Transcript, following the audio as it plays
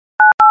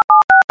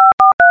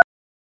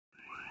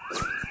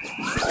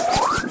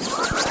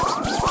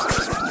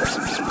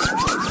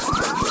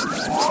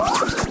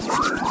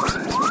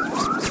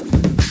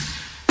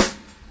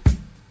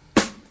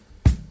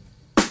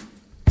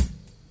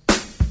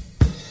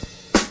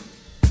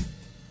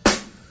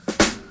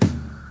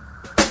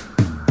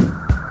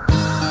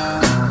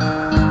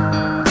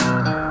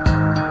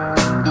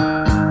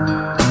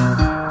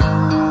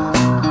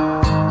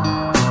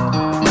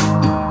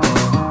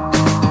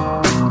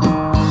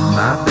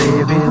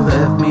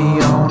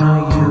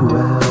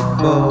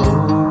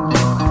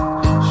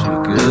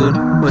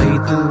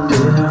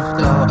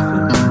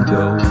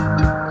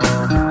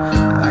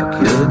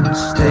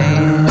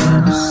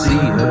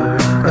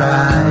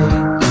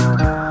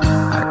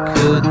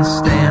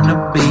can't stand to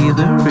be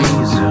the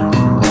reason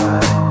why.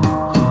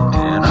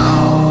 And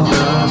all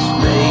the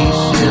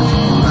spaceships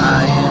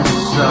flying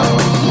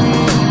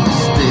saucers,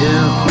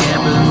 still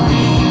can't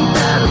believe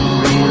that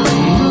I'm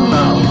really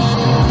lost.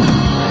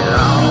 And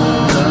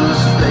all the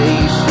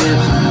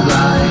spaceships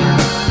flying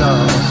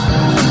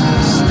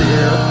saucers,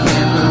 still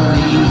can't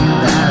believe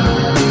that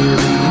I'm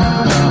really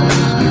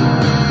lost.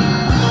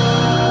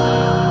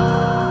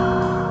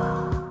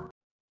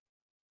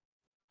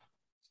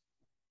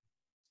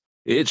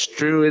 It's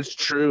true. It's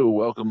true.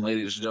 Welcome,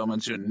 ladies and gentlemen,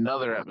 to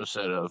another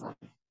episode of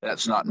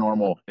That's Not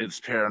Normal. It's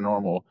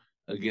Paranormal.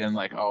 Again,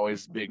 like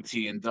always, Big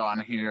T and Don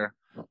here.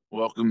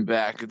 Welcome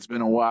back. It's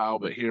been a while,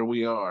 but here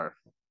we are.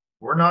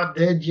 We're not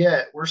dead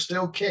yet. We're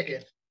still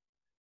kicking.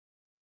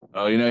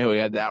 Oh, we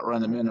had to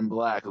outrun the Men in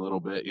Black a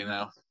little bit,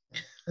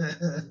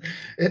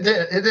 It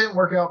didn't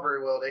work out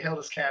very well. They held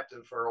us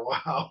captive for a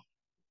while.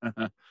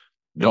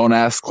 Don't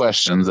ask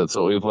questions. That's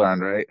what we've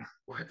learned, right?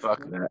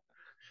 Fuck that.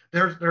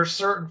 There's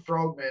certain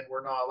frogmen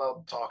we're not allowed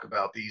to talk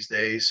about these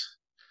days.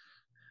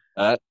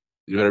 You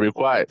better be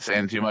quiet.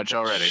 Saying too much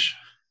already.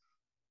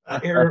 I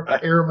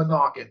hear them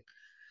knocking.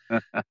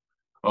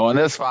 Well, in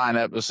this fine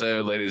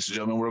episode, ladies and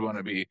gentlemen, we're going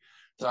to be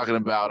talking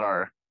about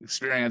our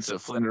experience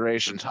at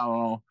Flinderation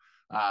Tunnel,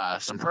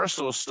 some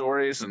personal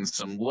stories, and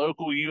some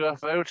local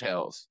UFO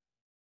tales.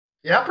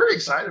 Yeah, I'm pretty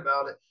excited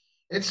about it.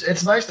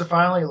 It's nice to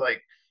finally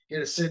get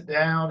to sit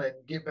down and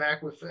get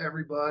back with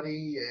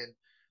everybody and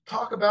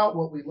talk about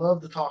what we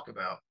love to talk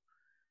about.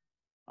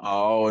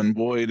 Oh, and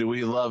boy, do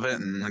we love it.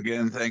 And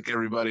again, thank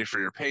everybody for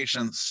your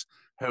patience.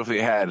 Hopefully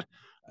you had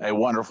a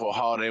wonderful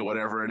holiday,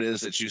 whatever it is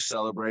that you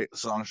celebrate,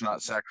 as long as you're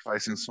not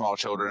sacrificing small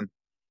children.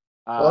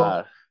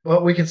 Well,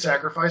 we can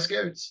sacrifice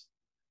goats.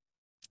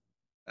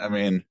 I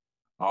mean,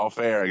 all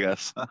fair, I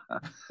guess.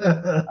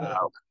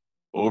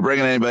 We're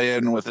bringing anybody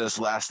in with this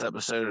last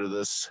episode of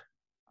this.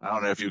 I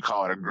don't know if you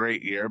call it a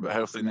great year, but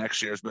hopefully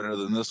next year is better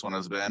than this one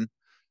has been.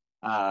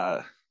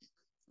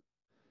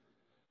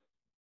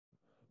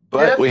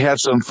 But we had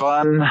some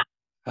fun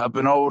up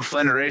in old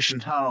Flinderation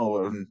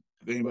Tunnel. And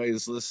if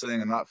anybody's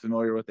listening and not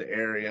familiar with the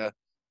area,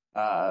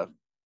 from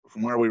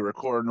where we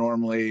record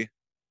normally,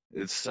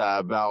 it's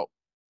about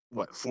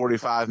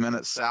 45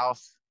 minutes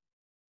south.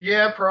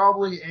 Yeah,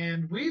 probably.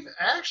 And we've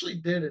actually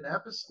did an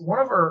episode. One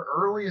of our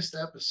earliest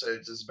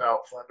episodes is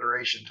about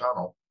Flinderation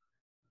Tunnel.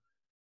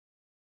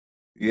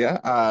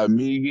 Yeah,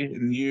 me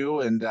and you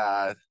and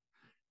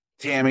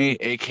Tammy,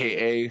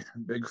 aka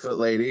Bigfoot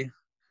Lady,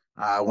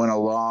 went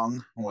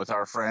along with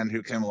our friend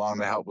who came along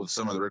to help with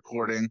some of the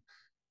recording.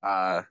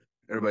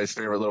 Everybody's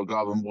favorite little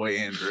goblin boy,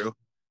 Andrew,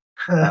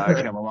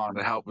 came along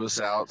to help us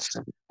out.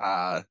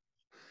 And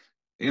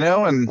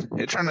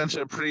it turned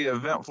into a pretty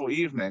eventful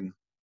evening.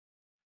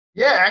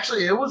 Yeah,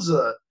 actually, it was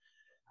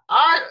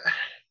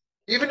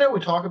even though we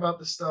talk about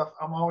this stuff,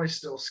 I'm always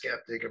still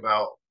skeptic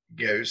about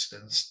ghosts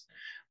and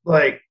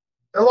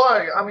a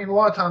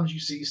lot of times you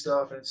see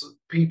stuff and it's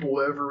people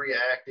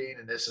overreacting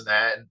and this and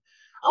that, and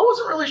I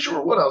wasn't really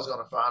sure what I was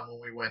going to find when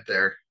we went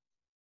there.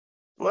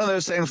 One of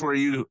those things where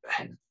you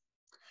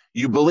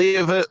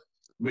believe it,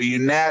 but you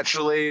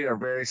naturally are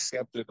very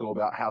skeptical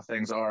about how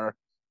things are,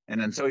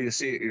 and until you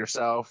see it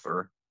yourself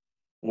or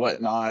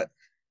whatnot,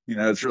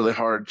 it's really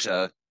hard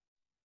to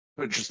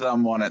put your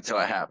thumb on it till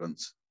it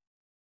happens.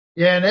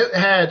 Yeah, and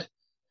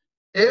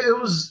it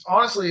was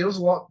honestly, it was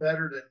a lot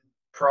better than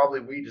probably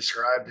we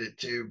described it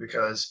to,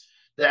 because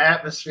the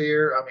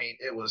atmosphere,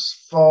 it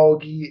was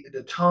foggy.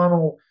 The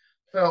tunnel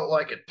felt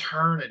like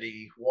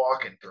eternity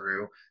walking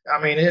through.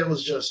 It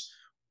was just,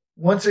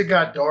 once it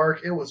got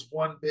dark, it was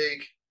one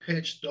big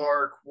pitch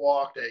dark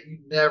walk that you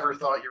never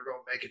thought you were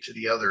going to make it to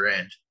the other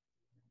end.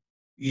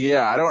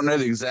 Yeah, I don't know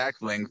the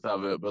exact length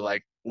of it,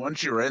 but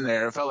once you were in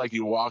there, it felt like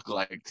you walked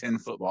 10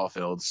 football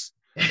fields.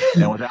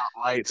 And without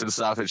lights and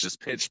stuff, it's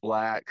just pitch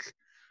black.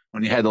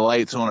 When you had the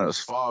lights on, it was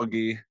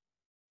foggy.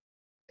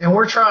 And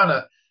we're trying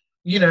to,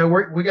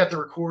 we got the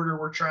recorder.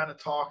 We're trying to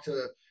talk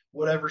to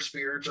whatever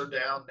spirits are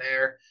down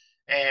there.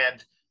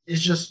 And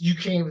it's just, you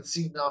can't even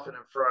see nothing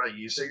in front of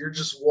you. So you're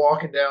just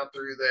walking down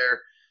through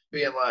there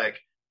being like,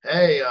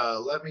 hey,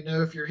 let me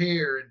know if you're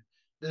here and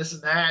this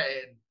and that.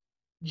 And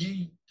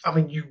you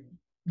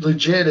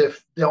legit,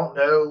 if don't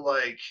know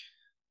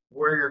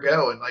where you're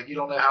going, you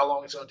don't know how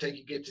long it's going to take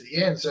you to get to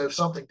the end. So if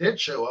something did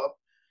show up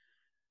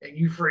and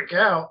you freak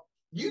out,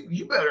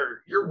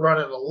 you're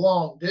running a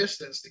long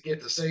distance to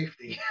get to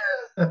safety.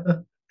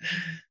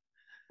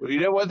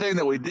 Well, one thing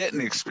that we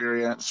didn't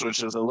experience,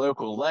 which is a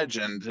local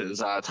legend,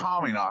 is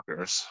Tommy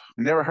knockers.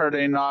 Never heard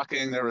any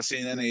knocking, never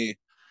seen any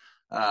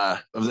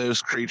of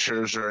those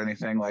creatures or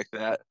anything like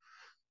that.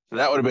 So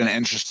that would have been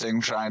interesting,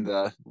 trying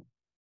to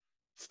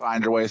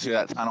find our way through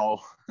that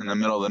tunnel in the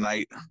middle of the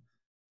night.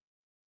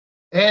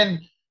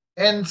 And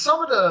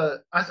some of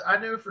I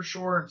know for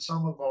sure in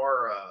some of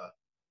our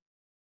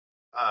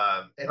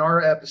in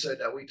our episode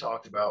that we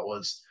talked about,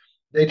 was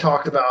they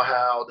talked about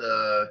how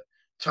the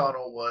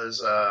tunnel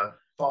was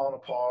falling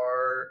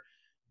apart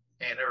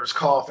and there was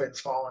coffins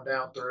falling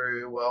down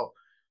through. Well,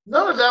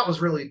 none of that was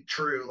really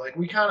true.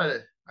 We kind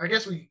of I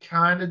guess we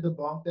kind of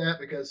debunked that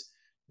because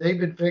they've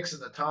been fixing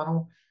the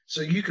tunnel,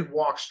 so you could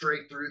walk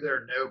straight through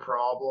there no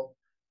problem.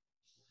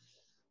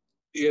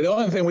 Yeah, the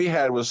only thing we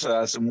had was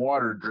some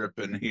water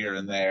dripping here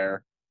and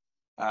there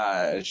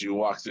as you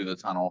walk through the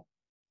tunnel.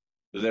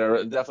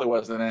 There definitely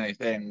wasn't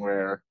anything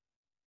where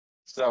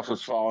stuff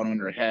was falling on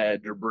your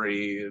head,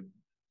 debris,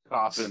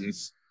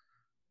 coffins.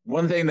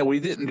 One thing that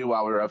we didn't do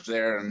while we were up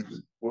there, and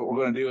what we're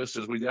going to do is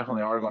we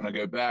definitely are going to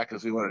go back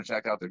because we want to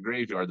check out the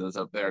graveyard that's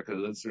up there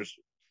because it's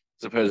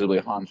supposedly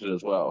haunted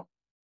as well.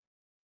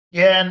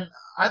 Yeah, and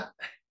I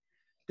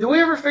did we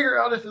ever figure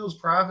out if it was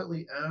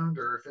privately owned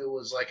or if it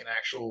was like an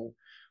actual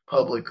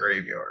public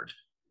graveyard?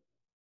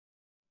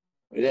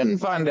 We didn't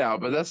find out,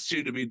 but that's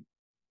to be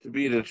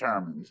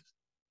determined.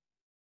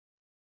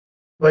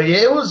 But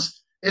yeah, it was.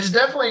 It's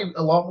definitely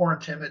a lot more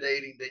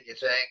intimidating than you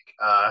think.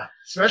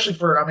 Especially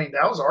for, I mean,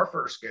 that was our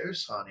first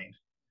ghost hunting.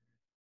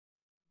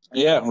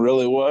 Yeah, it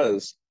really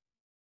was.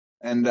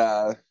 And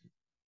I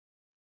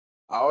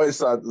always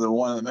thought that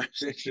one of the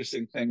most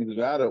interesting things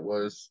about it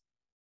was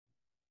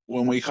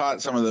when we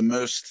caught some of the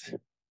most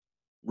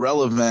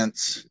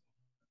relevant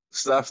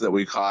stuff that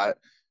we caught,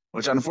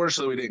 which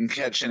unfortunately we didn't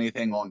catch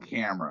anything on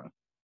camera.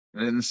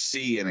 We didn't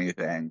see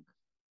anything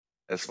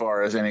as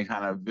far as any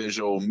kind of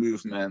visual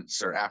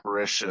movements or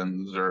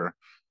apparitions or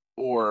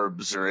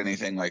orbs or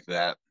anything like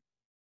that.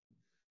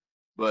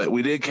 But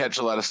we did catch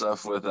a lot of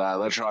stuff with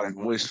electronic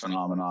voice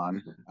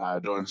phenomenon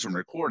doing some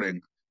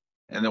recording.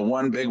 And the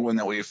one big one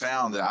that we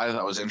found that I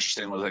thought was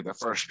interesting was like the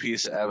first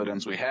piece of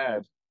evidence we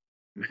had.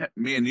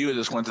 Me and you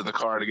just went to the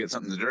car to get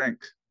something to drink.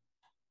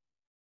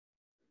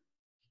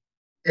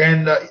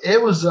 And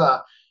it was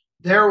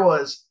there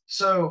was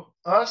so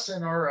us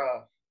and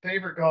our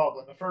favorite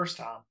goblin the first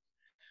time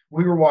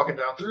we were walking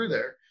down through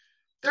there.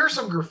 There's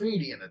some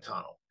graffiti in the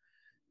tunnel,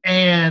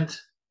 and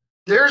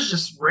there's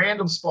just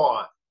random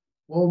spot.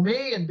 Well,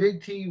 me and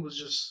Big T was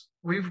just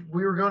we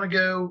were going to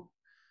go.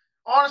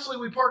 Honestly,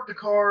 we parked the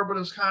car, but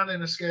it was kind of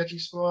in a sketchy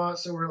spot,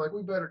 so we are like,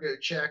 we better go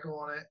check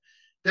on it.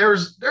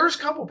 There's a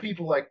couple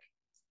people like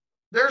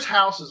there's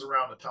houses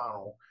around the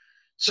tunnel,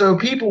 so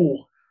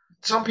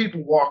some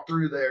people walk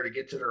through there to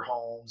get to their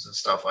homes and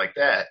stuff like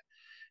that,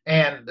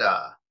 and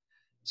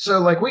so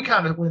like we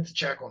kind of went to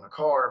check on the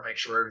car, make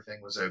sure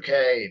everything was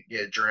okay, and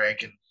get a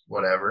drink and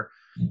whatever.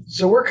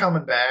 So we're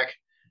coming back,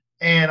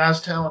 and I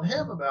was telling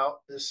him about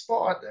this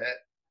spot that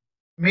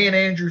me and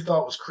Andrew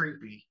thought was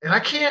creepy, and I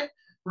can't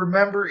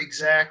remember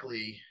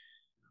exactly.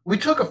 We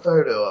took a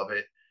photo of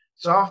it,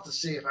 so I'll have to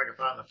see if I can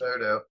find the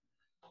photo.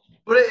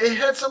 But it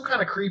had some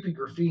kind of creepy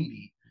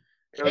graffiti.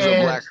 It was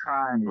a black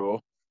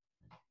triangle.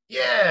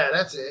 Yeah,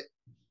 that's it.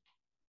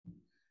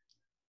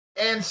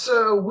 And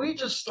so we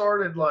just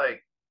started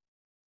like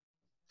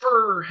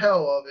for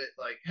hell of it,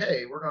 like,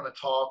 hey, we're gonna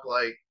talk,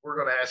 like we're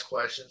gonna ask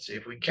questions, see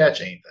if we can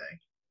catch anything.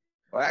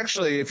 Well,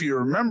 actually, if you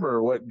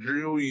remember, what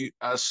drew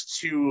us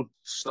to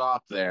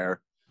stop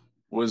there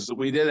was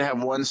we did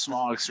have one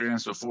small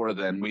experience before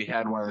then. We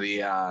had one of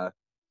the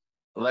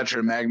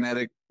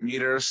electromagnetic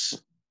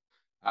meters.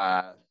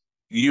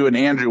 You and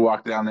Andrew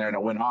walked down there and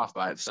it went off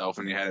by itself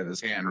and you had it in his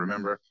hand,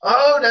 remember?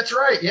 Oh, that's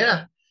right,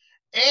 yeah.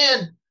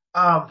 And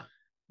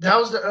that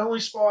was the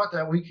only spot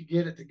that we could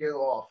get it to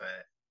go off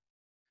at.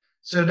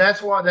 So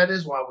that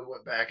is why we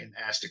went back and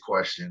asked the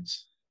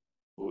questions.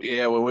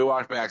 Yeah, when we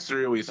walked back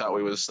through, we thought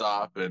we would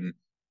stop and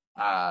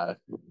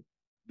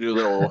do a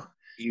little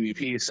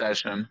EVP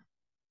session.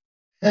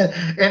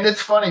 And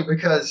it's funny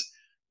because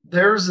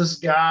there's this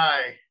guy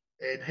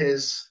and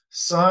his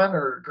son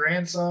or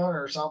grandson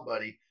or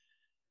somebody.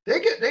 They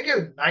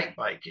go night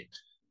biking.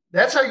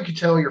 That's how you can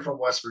tell you're from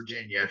West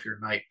Virginia if you're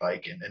night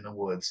biking in the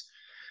woods.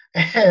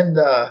 And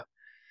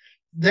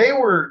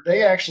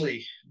they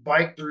actually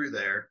biked through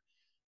there,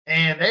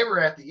 and they were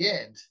at the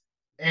end.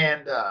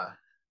 And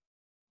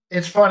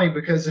it's funny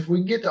because if I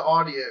can get the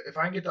audio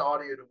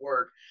to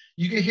work,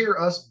 you can hear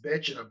us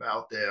bitching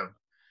about them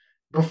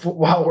before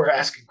while we're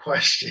asking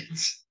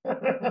questions.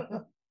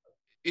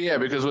 Yeah,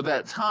 because with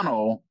that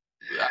tunnel,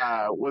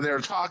 when they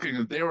were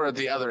talking, they were at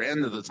the other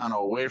end of the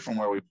tunnel, away from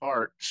where we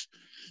parked.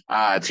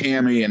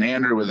 Tammy and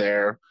Andrew were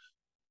there.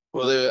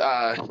 Well,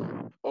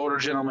 the older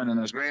gentleman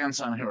and his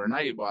grandson who were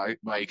night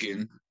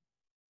biking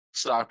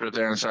stopped right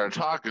there and started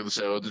talking.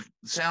 So the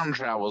sound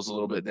travels a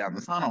little bit down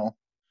the tunnel,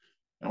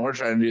 and we're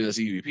trying to do this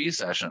EVP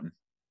session.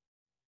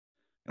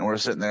 And we're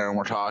sitting there and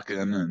we're talking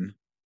and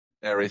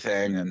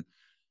everything, and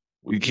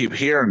we keep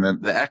hearing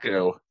the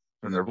echo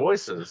from their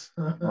voices.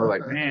 And we're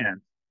like,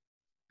 man.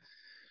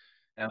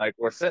 And like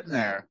we're sitting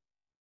there,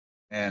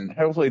 and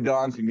hopefully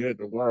Dawn can get it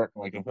to work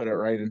and we can put it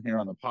right in here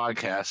on the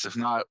podcast. If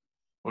not,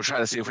 we'll try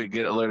to see if we can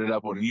get it loaded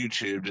up on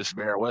YouTube. Just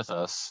bear with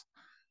us.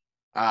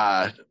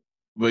 But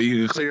you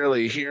can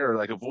clearly hear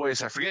like a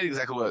voice. I forget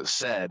exactly what it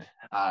said.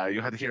 You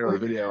have to hear it on the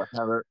video.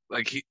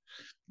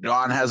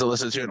 Dawn hasn't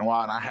listened to it in a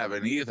while, and I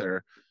haven't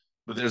either.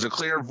 But there's a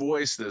clear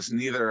voice that's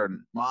neither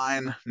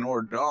mine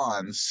nor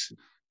Dawn's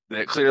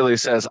that clearly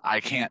says,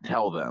 "I can't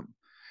tell them."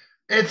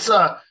 It's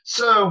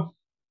so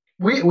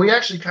we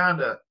actually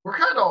we're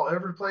kind of all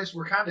over the place.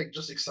 We're kind of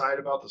just excited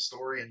about the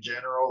story in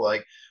general.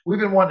 Like we've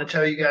been wanting to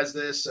tell you guys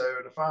this, so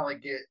to finally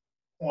get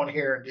on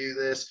here and do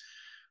this.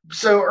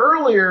 So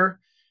earlier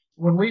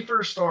when we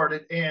first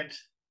started, and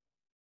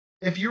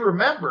if you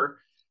remember,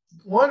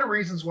 one of the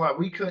reasons why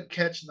we couldn't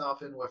catch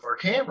nothing with our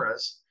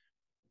cameras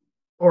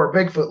or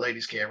Bigfoot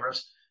lady's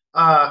cameras,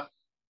 uh,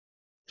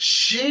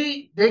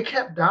 they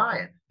kept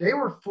dying. They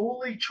were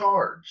fully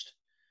charged,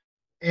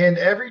 and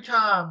every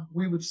time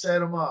we would set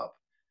them up,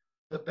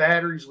 the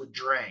batteries would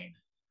drain.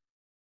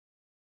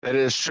 That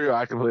is true.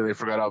 I completely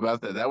forgot all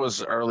about that. That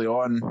was early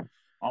on,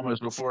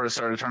 almost before it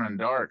started turning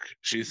dark.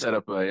 She set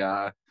up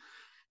a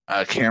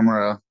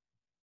camera,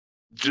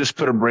 just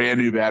put a brand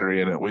new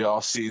battery in it. We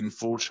all seen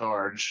full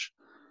charge,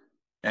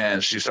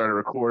 and she started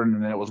recording.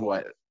 And it was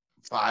what,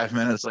 5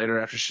 minutes later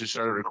after she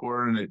started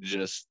recording, it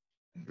just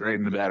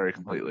drained the battery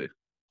completely.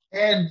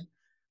 And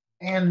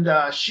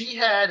she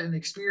had an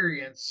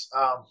experience.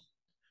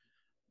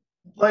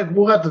 Like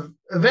we'll have to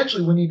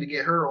eventually. We need to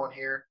get her on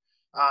here.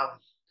 Um,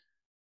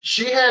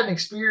 she had an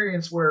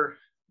experience where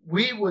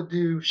we would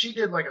do. She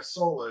did like a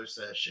solo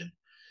session,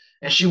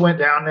 and she went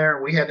down there,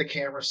 and we had the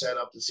camera set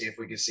up to see if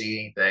we could see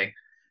anything.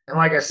 And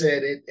like I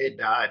said, it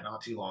died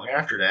not too long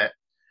after that.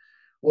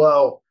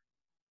 Well,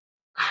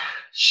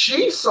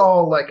 she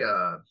saw like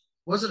a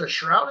was it a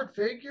shrouded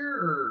figure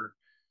or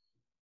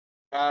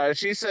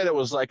She said it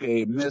was like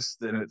a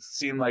mist, and it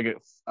seemed like it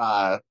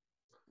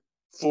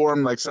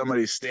formed like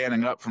somebody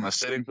standing up from a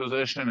sitting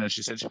position, and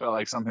she said she felt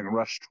like something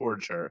rushed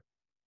towards her.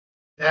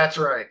 that's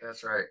right,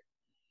 that's right.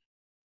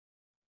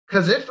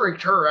 Because it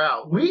freaked her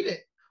out.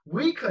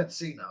 We couldn't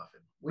see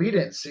nothing. We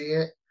didn't see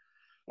it.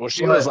 Well,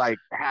 she was But like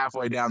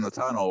halfway down the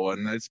tunnel,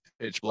 and it's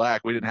pitch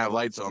black. We didn't have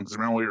lights on because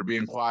remember we were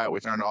being quiet. We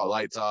turned all the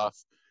lights off,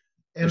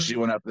 and and she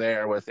went up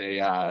there with a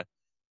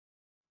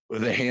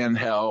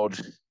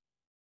handheld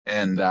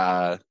and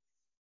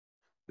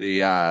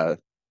the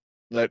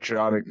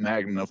electronic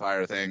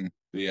magnifier thing.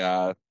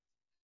 Can't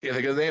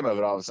think of the name of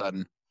it all of a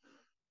sudden.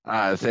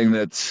 Thing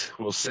that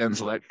will sense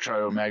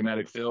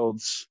electromagnetic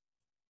fields.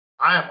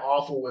 I am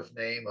awful with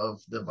name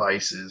of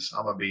devices.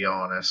 I'm gonna be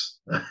honest.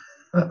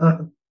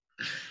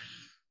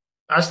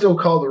 I still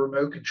call the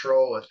remote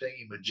control a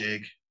thingy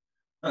majig.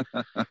 Yeah,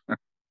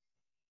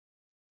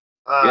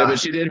 Uh, but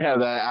she did have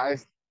that. I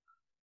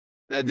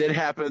That did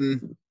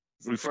happen.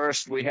 We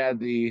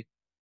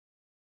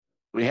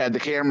had the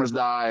cameras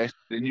die.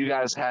 Then you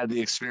guys had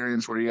the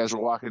experience where you guys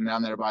were walking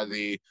down there by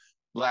the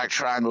black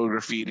triangle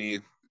graffiti,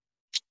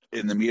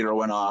 and the meter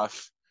went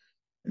off.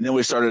 And then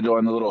we started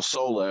doing the little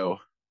solo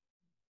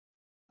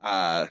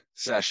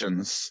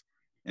sessions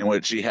in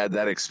which she had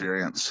that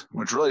experience,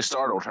 which really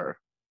startled her.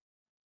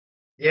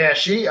 yeah,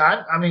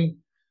 I mean,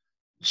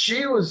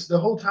 she was the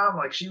whole time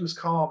like she was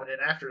calm, and then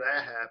after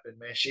that happened,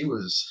 man,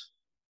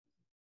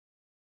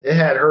 it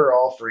had her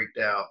all freaked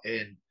out.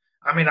 And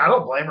I mean, I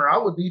don't blame her. I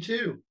would be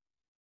too.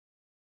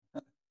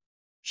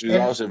 She was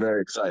And also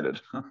very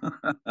excited yeah,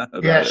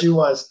 about it. she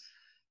was.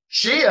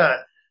 She uh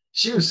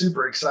she was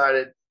super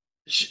excited.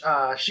 She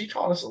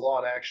taught us a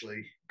lot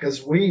actually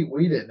because we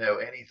didn't know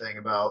anything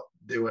about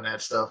doing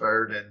that stuff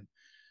other than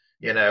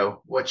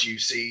what you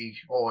see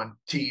on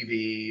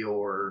TV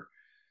or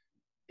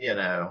you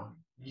know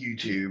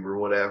YouTube or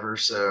whatever.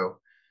 So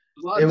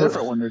It's a lot it was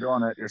different when you're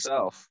doing it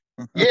yourself.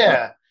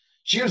 yeah.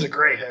 She was a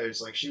great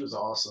host. Like she was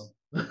awesome.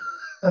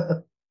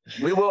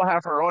 We will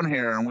have her on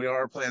here, and we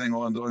are planning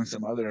on doing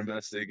some other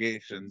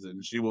investigations,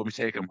 and she will be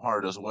taking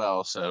part as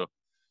well. So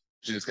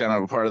she's kind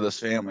of a part of this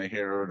family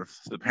here,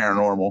 the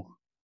paranormal.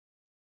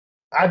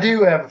 I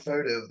do have a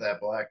photo of that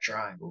black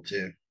triangle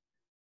too.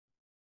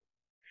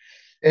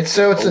 It's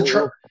a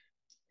Oh,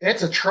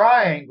 it's a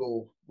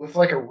triangle with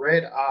like a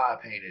red eye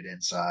painted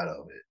inside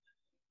of it.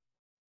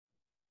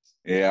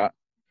 yeah.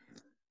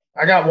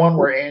 I got one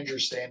where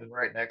Andrew's standing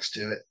right next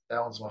to it.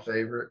 That one's my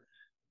favorite.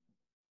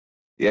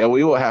 Yeah,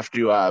 we will have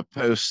to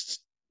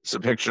post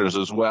some pictures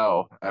as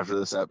well after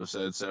this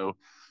episode, so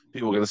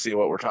people get to see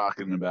what we're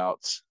talking about.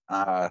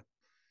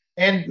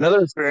 And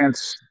Another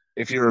experience,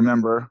 if you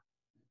remember,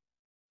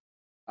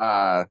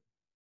 uh,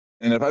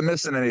 and if I'm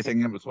missing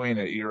anything in between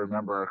it, you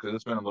remember because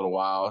it's been a little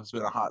while. It's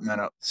been a hot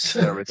minute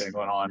with everything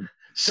going on.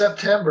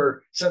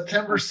 September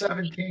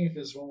 17th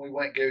is when we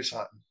went ghost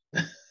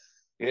hunting.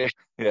 Yeah,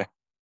 yeah.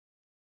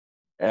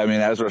 I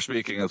mean, as we're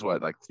speaking, is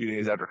what, like 2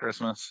 days after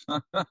Christmas.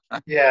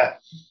 Yeah.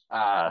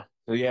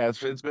 So yeah,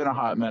 it's been a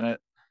hot minute.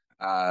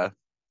 Uh,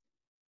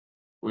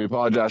 we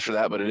apologize for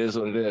that, but it is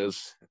what it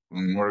is.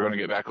 And we're going to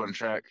get back on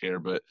track here.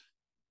 But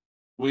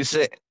we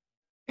say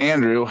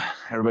Andrew,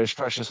 everybody's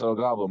precious little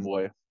goblin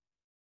boy,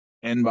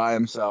 in by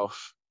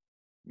himself.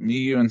 Me,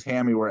 you, and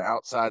Tammy were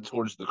outside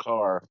towards the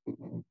car,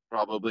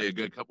 probably a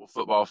good couple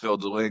football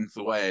fields length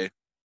away,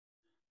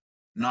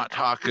 not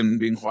talking,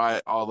 being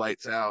quiet, all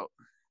lights out.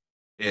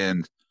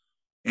 And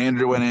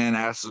Andrew went in,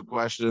 asked some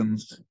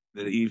questions,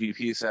 did an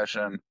EVP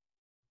session,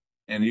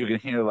 and you can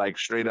hear like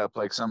straight up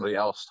like somebody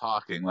else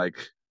talking like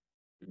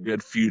a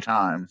good few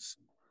times,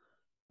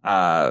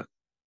 uh,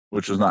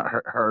 which was not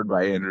heard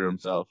by Andrew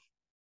himself.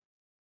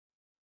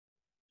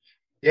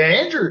 Yeah,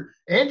 Andrew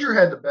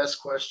had the best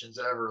questions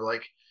ever.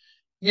 Like,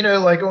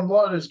 like on a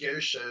lot of those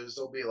ghost shows,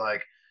 they'll be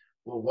like,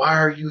 "Well, why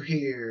are you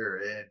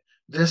here?" and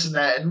this and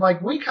that, and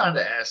like we kind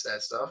of ask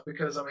that stuff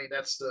because I mean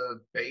that's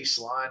the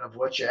baseline of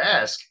what you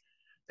ask.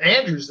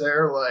 Andrew's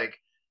there like,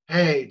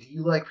 "Hey, do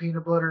you like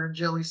peanut butter and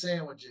jelly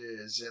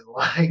sandwiches?" And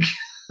like,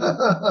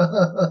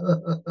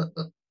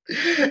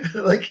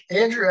 like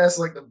Andrew asks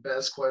like the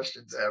best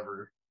questions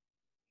ever.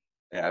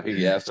 Yeah, I think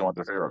he asked him what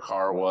their favorite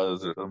car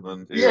was or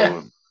something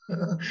Yeah. too.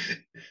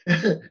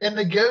 And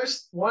the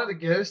ghost, one of the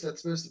ghosts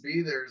that's supposed to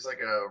be there is like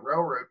a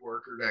railroad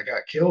worker that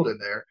got killed in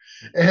there.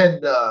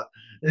 And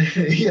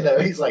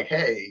he's like,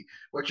 "Hey,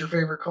 what's your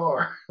favorite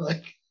car?"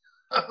 Like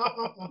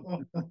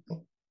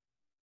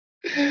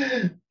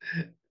and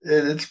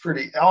it's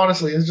pretty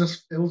honestly, it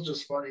was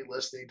just funny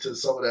listening to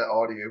some of that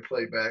audio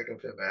playback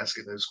of him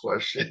asking those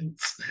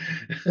questions.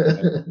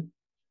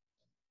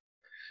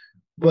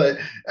 But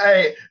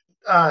hey,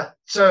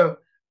 so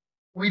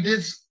we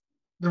did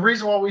the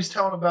reason why we was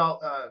telling about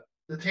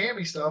the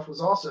Tammy stuff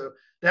was also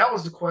that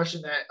was the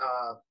question that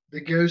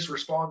the ghost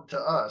responded to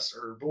us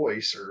or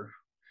voice or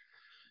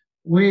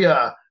we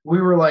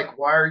were like,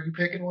 "Why are you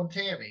picking on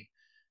Tammy?"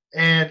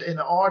 And in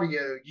the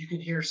audio you can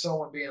hear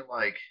someone being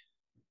like,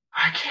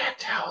 "I can't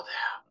tell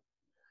them."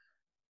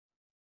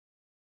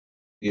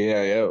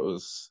 Yeah, yeah, it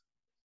was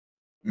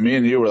me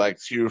and you were like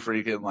two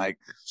freaking like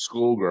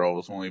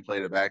schoolgirls when we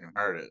played it back and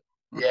heard it.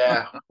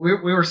 Yeah, we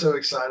were so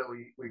excited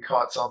we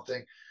caught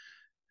something.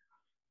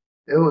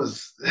 It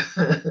was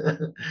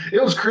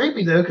it was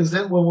creepy though because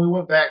then when we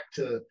went back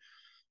to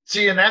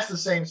see, and that's the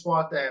same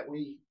spot that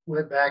we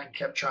went back and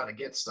kept trying to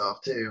get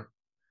stuff too.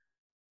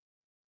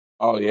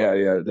 Oh yeah,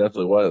 yeah, it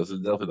definitely was.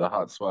 It's definitely the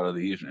hot spot of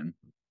the evening.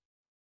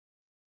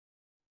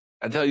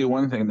 I tell you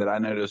one thing that I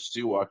noticed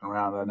too walking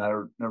around, I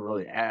never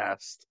really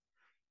asked,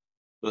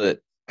 but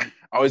I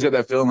always got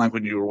that feeling like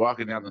when you were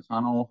walking down the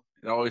tunnel,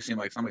 it always seemed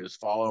like somebody was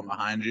following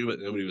behind you, but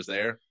nobody was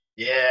there.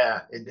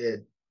 Yeah, it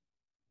did.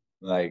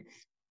 Like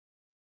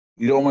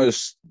you'd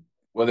almost,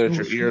 whether It it's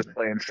your was ears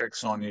playing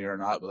tricks on you or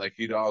not, but like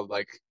you'd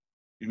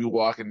be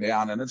walking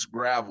down and it's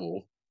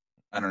gravel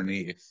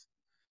underneath,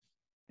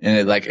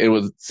 and it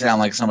would sound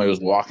like somebody was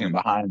walking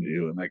behind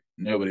you, and like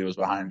nobody was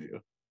behind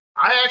you.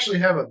 I actually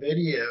have a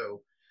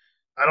video.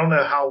 I don't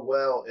know how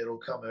well it'll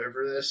come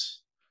over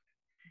this,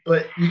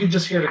 but you can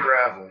just hear the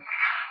gravel.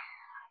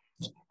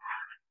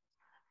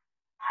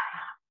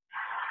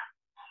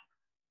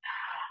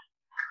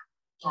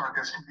 Sorry,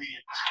 this could be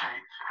in this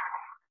case.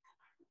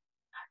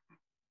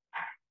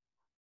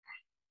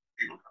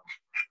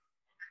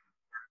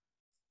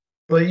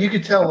 But you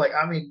could tell, like,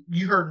 I mean,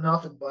 you heard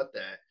nothing but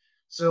that.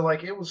 So,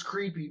 like, it was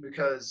creepy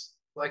because,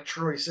 like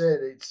Troy said,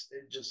 it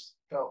just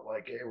felt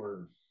like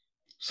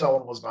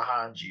someone was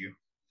behind you.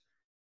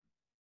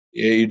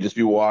 Yeah, you'd just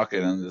be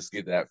walking and just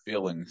get that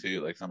feeling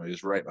too, like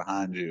somebody's right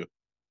behind you.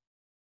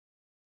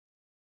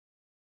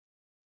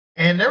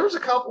 And there was a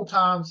couple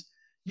times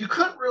you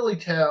couldn't really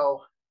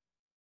tell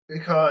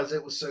because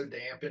it was so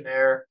damp in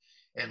there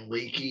and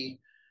leaky.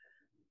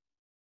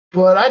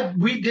 But I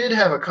we did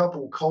have a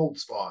couple cold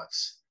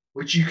spots,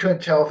 which you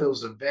couldn't tell if it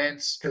was the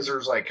vents because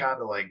there's like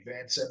kind of like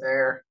vents in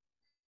there.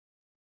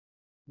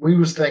 We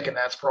was thinking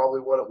that's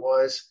probably what it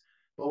was,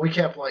 but we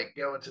kept like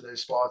going to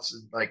those spots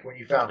and like when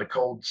you found a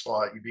cold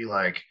spot, you'd be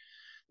like,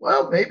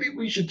 "Well, maybe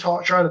we should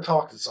try to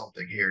talk to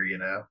something here."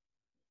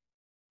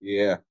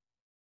 Yeah.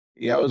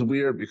 Yeah, it was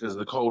weird because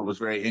the cold was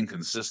very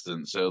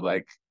inconsistent. So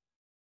like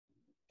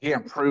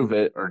can't prove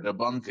it or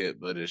debunk it,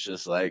 but it's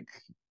just like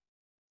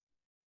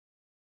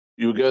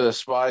you would go to the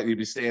spot, you'd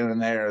be standing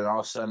there, and all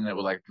of a sudden it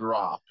would like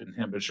drop in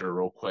temperature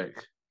real quick.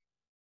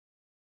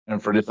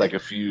 And for just like a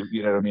few,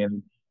 you know what I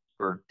mean,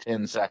 for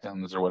 10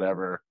 seconds or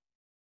whatever.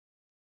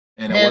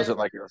 And it And wasn't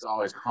like it was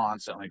always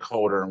constantly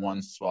colder in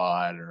one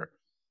spot or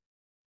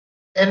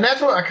and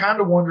that's what I kind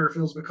of wonder if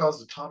it was because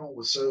the tunnel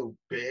was so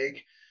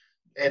big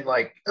and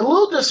like a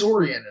little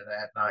disoriented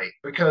that night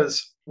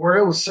because where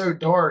it was so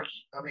dark,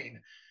 I mean,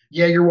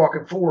 yeah, you're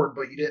walking forward,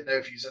 but you didn't know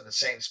if you was in the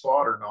same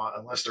spot or not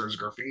unless there was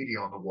graffiti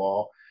on the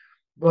wall.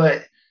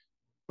 But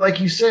like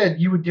you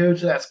said, you would go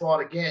to that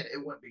spot again, it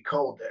wouldn't be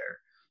cold there.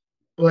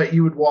 But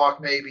you would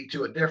walk maybe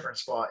to a different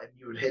spot and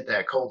you would hit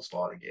that cold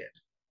spot again.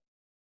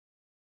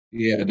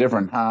 yeah,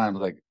 different times,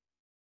 like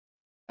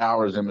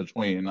hours in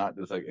between, not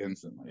just like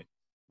instantly.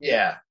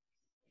 Yeah.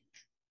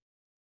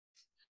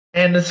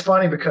 And it's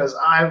funny because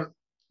I'm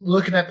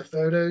looking at the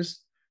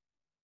photos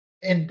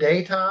in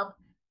daytime,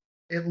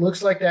 it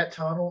looks like that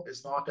tunnel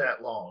is not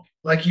that long.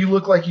 Like you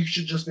look like you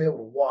should just be able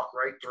to walk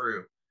right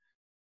through.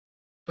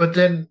 But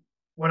then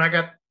when I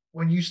got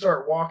when you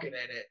start walking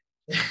in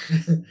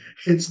it,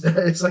 it's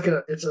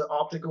an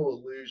optical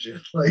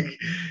illusion. Like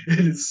it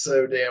is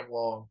so damn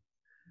long.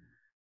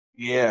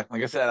 Yeah,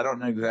 like I said, I don't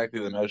know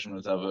exactly the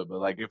measurements of it, but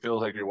like it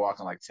feels like you're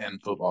walking like 10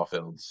 football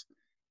fields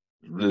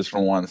just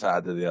from one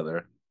side to the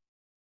other.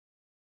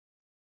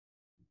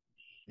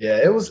 Yeah,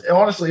 it was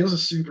honestly it was a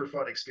super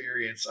fun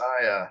experience.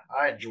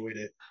 I enjoyed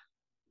it.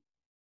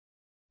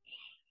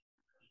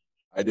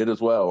 I did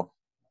as well.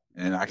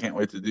 and I can't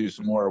wait to do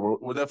some more.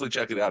 We'll definitely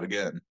check it out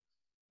again.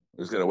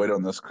 We just gotta wait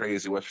on this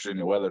crazy West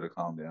Virginia weather to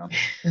calm down.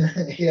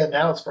 Yeah,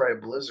 now it's probably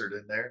a blizzard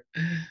in there.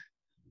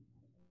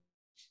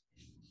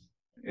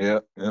 Yeah,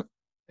 yeah,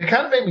 It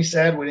kind of made me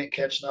sad we didn't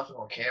catch nothing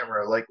on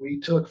camera. Like we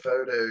took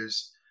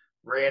photos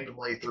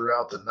randomly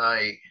throughout the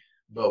night,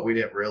 but we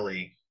didn't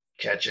really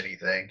catch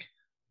anything.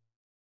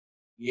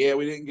 yeah.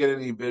 We didn't get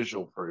any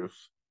visual proof,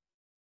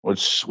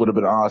 which would have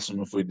been awesome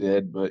if we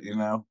did. But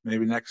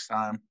maybe next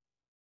time.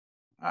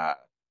 Uh,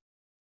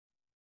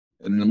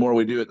 and the more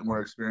we do it, the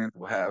more experience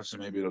we'll have. So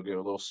maybe it'll get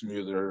a little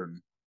smoother,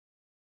 and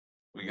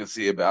we can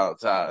see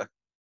about.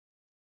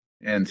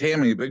 And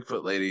Tammy,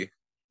 Bigfoot lady,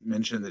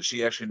 mentioned that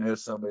she actually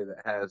knows somebody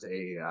that has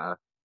a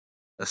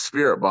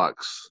spirit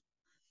box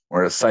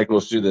where it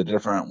cycles through the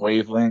different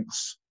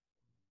wavelengths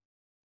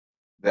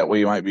that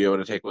we might be able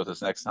to take with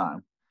us next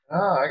time.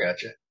 Oh, I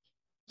got you.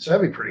 So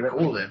that'd be pretty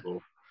cool then.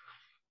 Cool.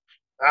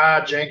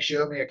 Ah, Jenks,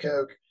 show me a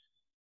Coke.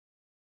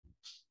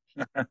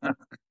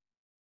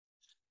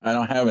 I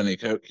don't have any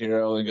Coke here.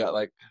 I only got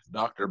like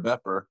Dr.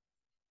 Pepper.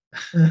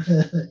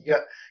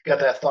 got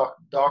that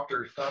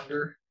Doctor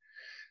Thunder.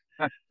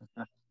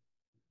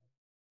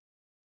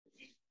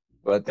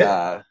 But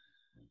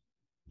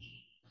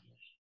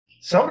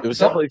Some it was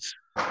some definitely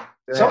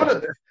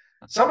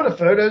some of the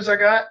photos I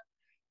got,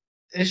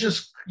 it's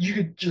just you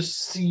could just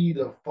see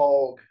the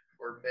fog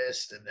or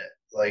mist in it.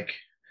 Like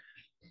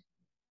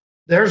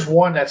there's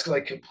one that's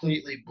like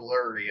completely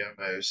blurry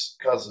almost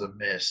because of the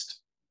mist.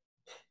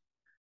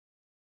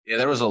 yeah,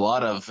 there was a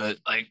lot of it.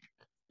 Like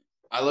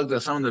I looked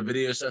at some of the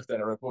video stuff that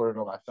I recorded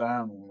on my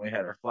phone when we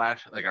had our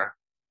flash, like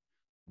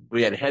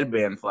we had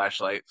headband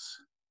flashlights,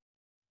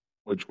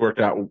 which worked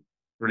out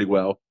pretty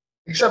well.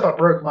 Except I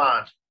broke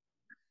mine.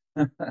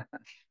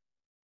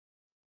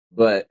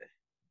 But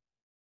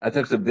I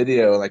took some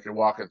video, like you're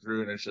walking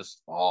through, and it's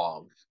just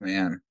fog,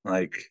 man.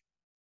 Like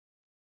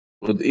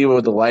even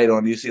with the light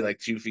on, you see like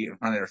 2 feet in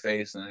front of your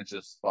face, and it's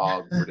just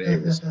fog for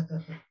days.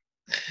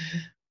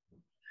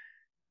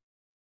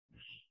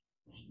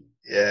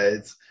 Yeah,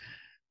 it's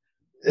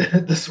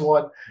this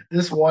one.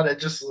 This one, it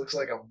just looks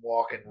like I'm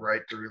walking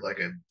right through like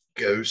a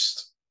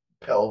ghost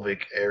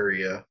pelvic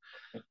area.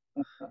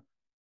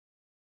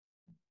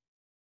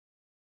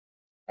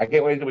 I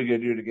can't wait till we go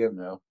do it again,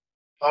 though.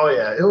 Oh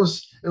yeah, it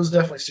was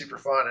definitely super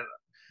fun, and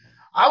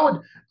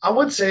I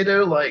would say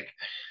though, like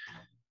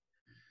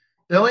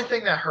the only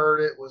thing that hurt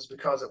it was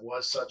because it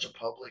was such a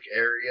public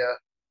area.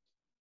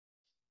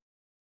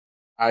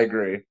 I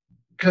agree.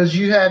 Because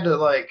you had to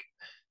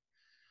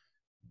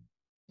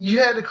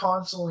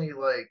constantly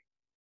like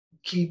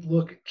keep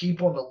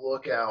on the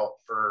lookout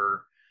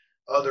for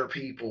other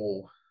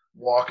people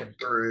walking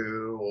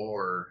through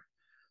or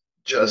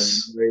And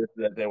just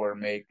that they were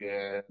making,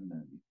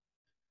 and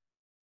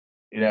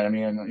you know what I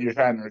mean. You're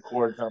trying to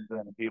record something,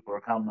 and people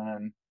are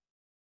coming,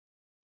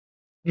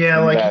 yeah,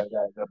 and you like got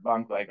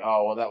debunk like,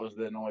 oh well, that was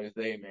the noise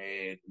they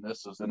made, and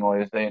this was the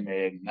noise they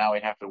made. And now we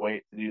have to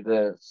wait to do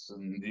this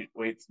and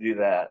wait to do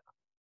that.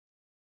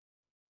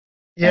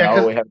 And yeah, oh,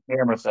 because we have a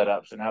camera set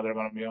up, so now they're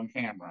going to be on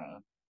camera.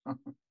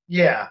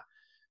 yeah,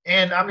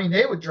 and I mean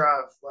they would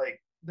drive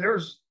like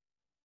there's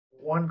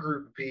one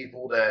group of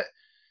people that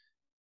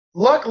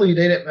luckily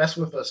they didn't mess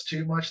with us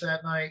too much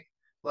that night.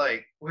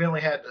 Like we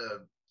only had to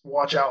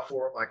watch out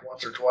for them like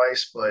once or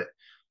twice, but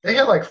they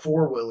had like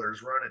four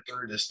wheelers running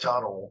through this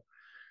tunnel,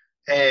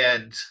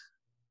 and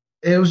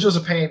it was just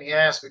a pain in the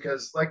ass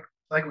because like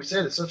we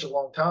said, it's such a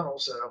long tunnel.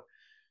 So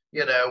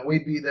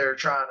we'd be there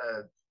trying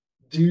to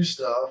do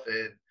stuff,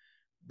 and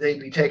they'd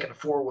be taking the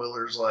four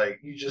wheelers. Like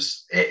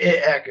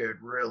it echoed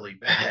really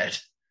bad.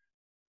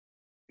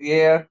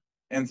 Yeah,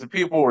 and some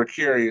people were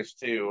curious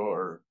too,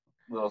 or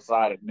a little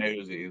side of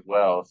nosy as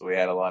well. So we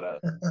had a lot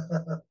of,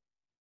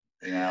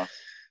 you know,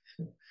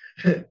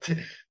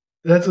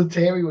 That's what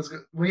Tammy was.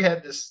 We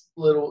had this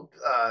little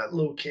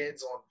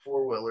kids on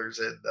four wheelers,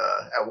 and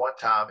at one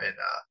time, and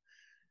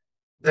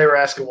they were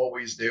asking what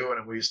we was doing,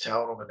 and we was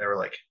telling them, and they were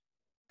like,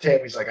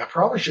 Tammy's like, I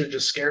probably should have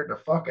just scared the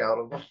fuck out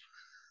of them.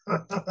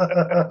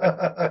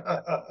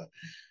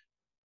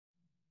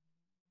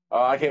 oh,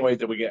 I can't wait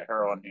till we get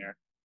her on here.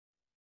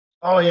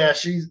 Oh yeah,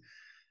 she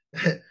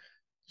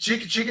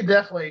could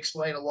definitely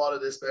explain a lot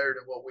of this better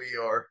than what we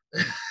are.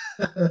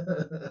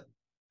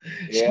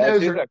 She Yeah,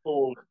 knows her.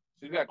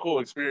 She's got cool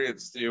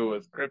experience too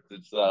with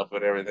cryptid stuff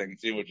and everything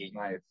too, which is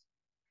nice.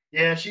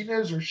 Yeah, she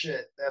knows her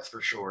shit. That's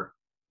for sure.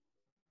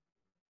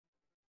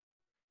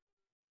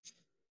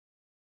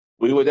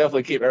 We would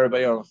definitely keep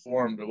everybody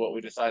informed of what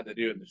we decide to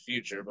do in the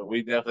future, but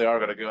we definitely are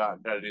going to go out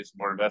and try to do some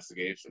more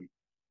investigation.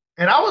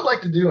 And I would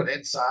like to do an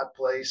inside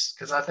place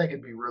because I think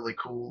it'd be really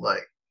cool.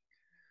 Like,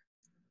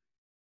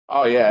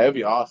 Oh yeah, it'd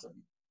be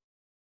awesome.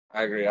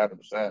 I agree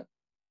 100%.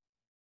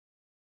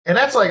 and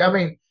that's like, I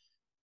mean,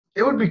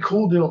 it would be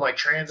cool doing like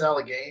Trans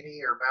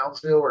Allegheny or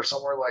Moundsville or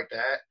somewhere like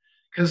that.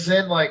 Because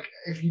then, like,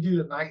 if you do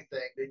the night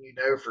thing, then you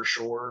know for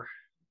sure,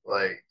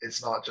 like,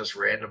 it's not just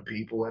random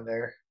people in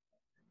there.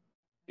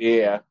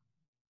 Yeah.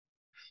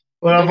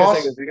 But The I've biggest thing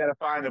also, is you got to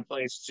find a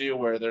place too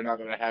where they're not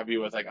going to have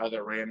you with like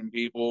other random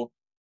people.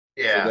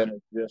 So Yeah. then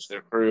it's just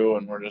their crew,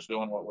 and we're just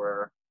doing what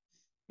we're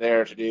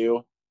there to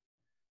do.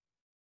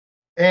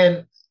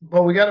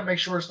 But we got to make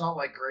sure it's not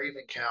like Grave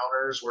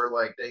Encounters where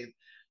like they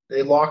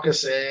lock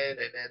us in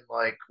and then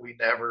like we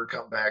never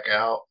come back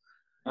out.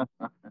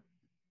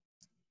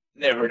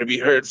 Never to be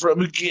heard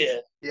from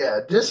again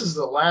Yeah, this is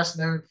the last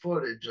known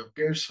footage of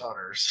ghost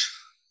hunters.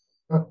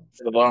 for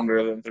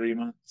longer than 3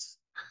 months.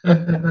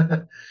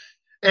 and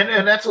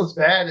that's what's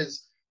bad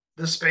is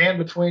the span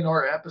between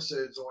our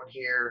episodes on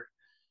here.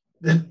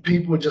 Then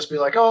people would just be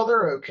like, "Oh,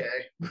 they're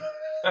okay."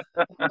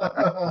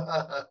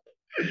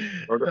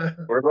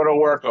 We're going to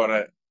work on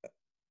it.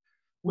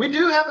 We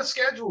do have a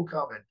schedule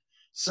coming,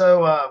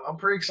 so I'm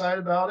pretty excited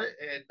about it,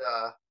 and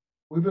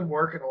we've been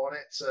working on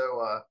it.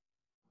 So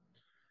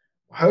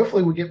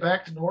hopefully, we get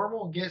back to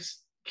normal and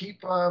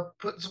keep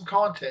putting some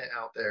content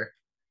out there.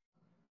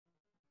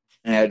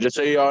 Yeah, just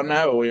so you all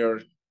know,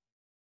 we're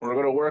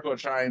going to work on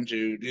trying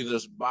to do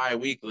this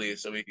bi-weekly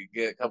so we could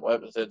get a couple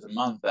episodes a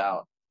month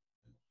out.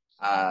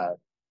 But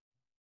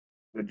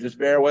just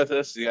bear with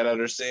us. You got to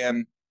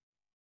understand,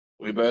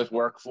 we both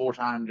work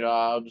full-time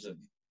jobs and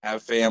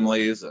have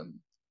families, and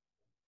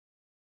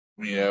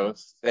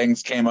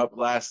things came up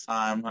last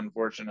time,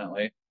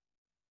 unfortunately.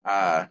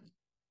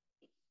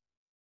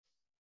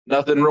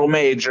 Nothing real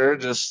major,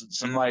 just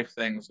some life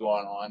things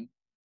going on.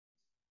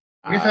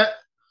 We've had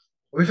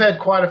we've had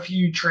quite a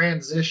few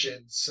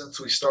transitions since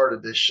we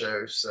started this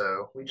show,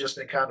 so we've just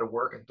been kind of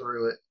working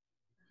through it.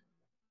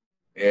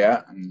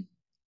 Yeah, and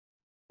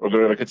we're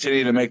going to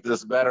continue to make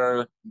this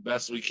better,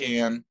 best we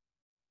can.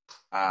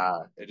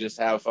 And just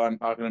have fun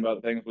talking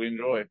about the things we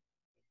enjoy.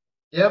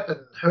 Yep, and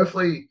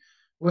hopefully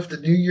with the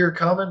new year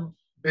coming,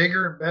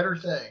 bigger and better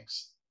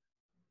things.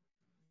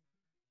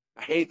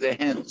 I hate to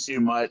hint too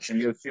much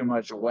and give too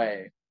much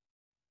away,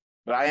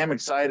 but I am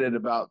excited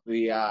about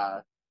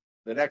the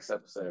next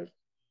episode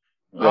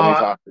that we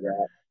talked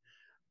about.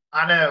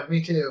 I know,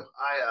 me too.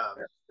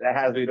 That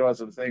has me doing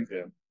some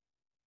thinking.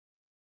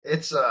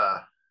 It's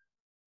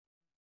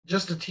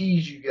just to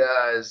tease you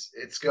guys,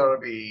 it's gonna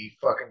be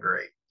fucking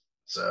great.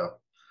 So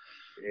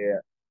Yeah,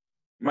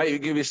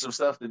 might give you some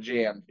stuff to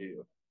jam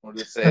to. We'll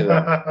just say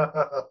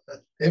that.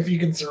 if you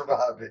can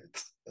survive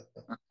it.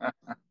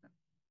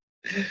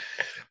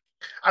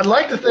 I'd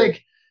like to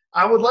think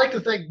I would like to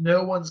think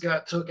no one's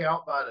got took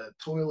out by the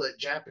toilet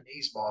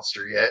Japanese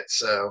monster yet,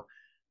 so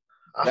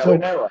I that feel we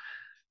know of.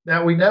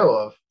 that we know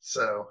of.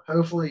 So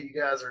hopefully you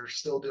guys are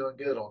still doing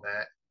good on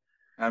that.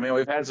 I mean,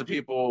 we've had some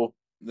people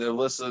that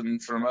listen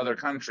from other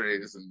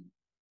countries, and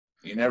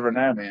you never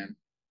know, man.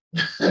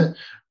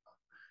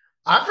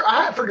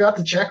 I forgot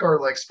to check our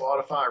like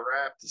Spotify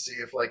rap to see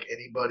if like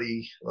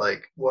anybody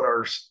like what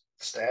our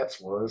stats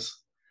was.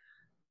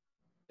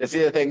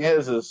 See, the thing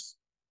is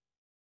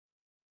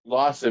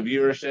loss of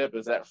viewership.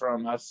 Is that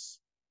from us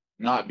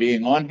not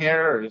being on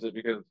here, or is it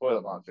because the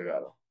Toilet Monster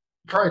got it?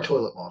 Probably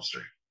Toilet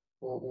Monster.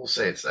 We'll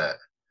say it's that.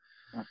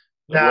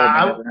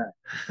 Nah,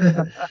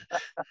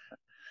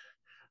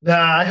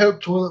 I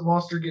hope Toilet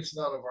Monster gets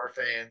none of our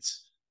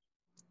fans.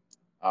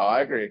 Oh,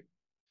 I agree.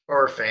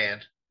 Or a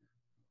fan.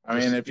 I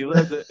mean, if you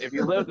live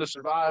to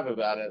survive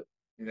about it,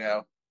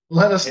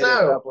 let us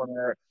know.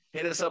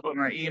 Hit us up on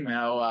our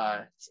email,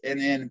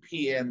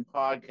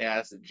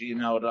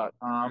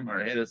 nnpnpodcast@gmail.com,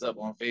 or hit us up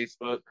on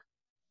Facebook.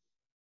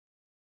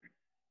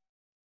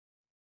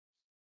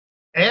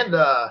 And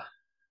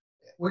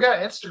we got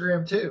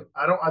Instagram too.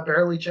 I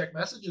barely check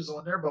messages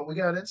on there, but we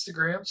got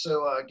Instagram.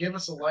 So give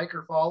us a like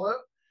or follow.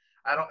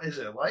 Is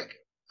it a like?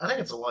 I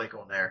think it's a like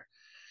on there.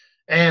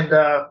 And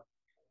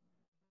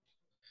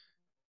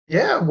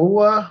yeah,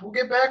 we'll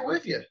get back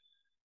with you.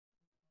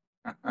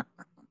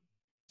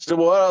 So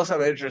what else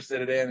I'm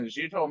interested in is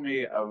you told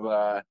me of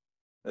that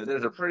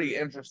there's a pretty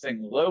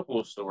interesting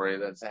local story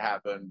that's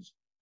happened,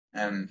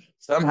 and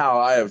somehow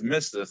I have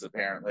missed this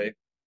apparently.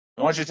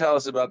 Why don't you tell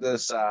us about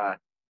this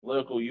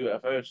local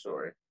UFO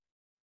story?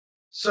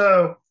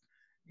 So,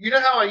 you know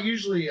how I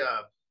usually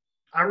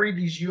I read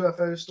these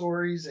UFO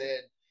stories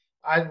and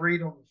I'd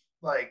read them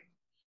like,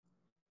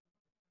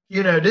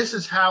 this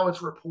is how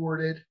it's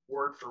reported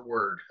word for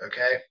word.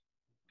 Okay.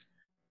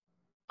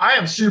 I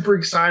am super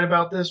excited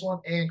about this one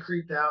and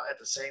creeped out at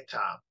the same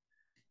time.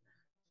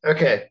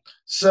 Okay.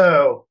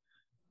 So,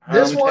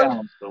 this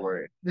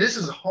story. This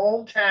is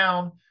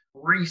hometown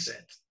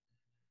recent.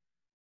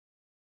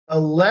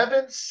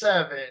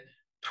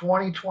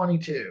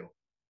 11/7/2022.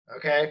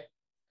 Okay.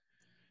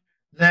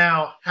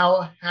 Now,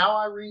 how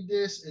I read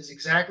this is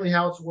exactly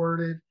how it's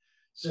worded.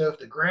 So if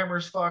the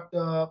grammar's fucked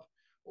up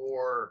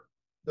or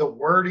the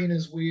wording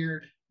is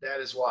weird, that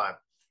is why.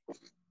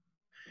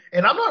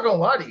 And I'm not gonna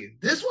lie to you,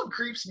 this one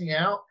creeps me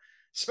out,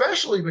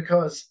 especially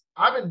because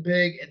I've been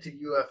big into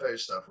UFO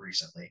stuff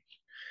recently.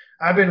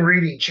 I've been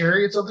reading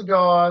Chariots of the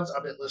Gods.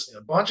 I've been listening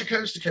to a bunch of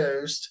Coast to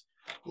Coast.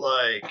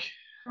 Like,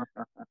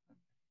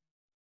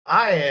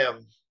 I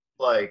am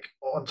like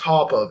on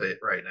top of it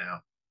right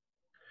now.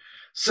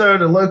 So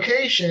the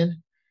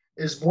location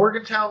is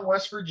Morgantown,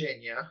 West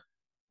Virginia.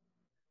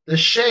 The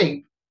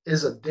shape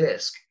is a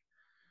disc.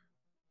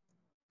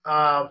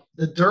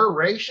 The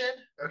duration.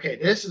 Okay,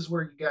 this is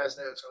where you guys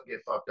know it's going to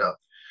get fucked up.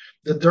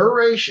 The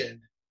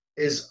duration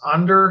is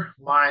under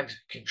mind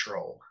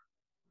control.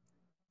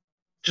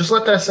 Just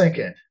let that sink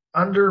in.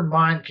 Under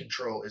mind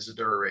control is the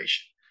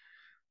duration.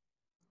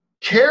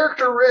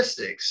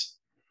 Characteristics.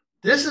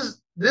 This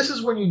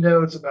is when you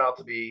know it's about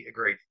to be a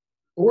great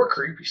or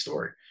creepy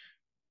story.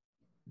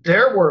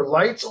 There were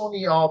lights on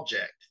the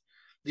object.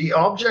 The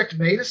object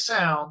made a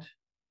sound.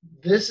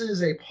 This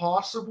is a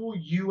possible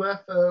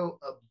UFO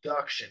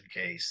abduction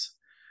case.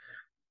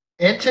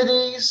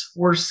 Entities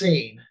were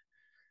seen.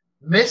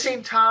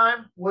 Missing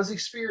time was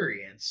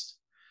experienced,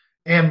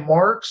 and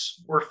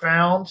marks were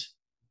found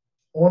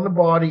on the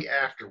body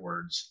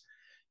afterwards.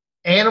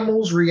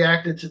 Animals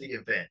reacted to the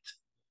event.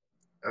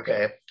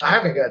 Okay, I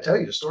haven't got to tell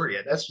you the story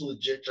yet. That's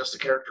legit just the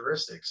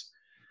characteristics.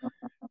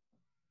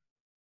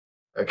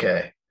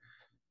 Okay.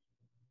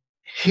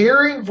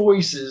 Hearing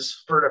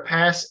voices for the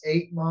past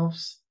 8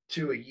 months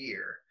to a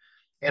year.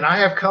 And I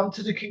have come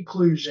to the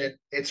conclusion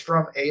it's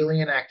from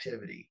alien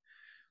activity.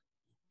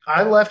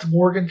 I left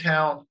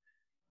Morgantown,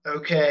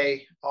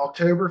 okay,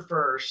 October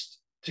 1st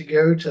to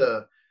go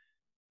to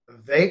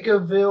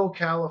Vacaville,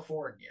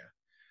 California.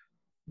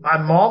 My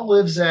mom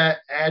lives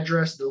at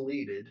address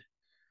deleted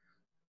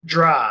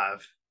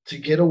drive to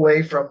get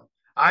away from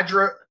I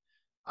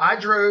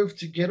drove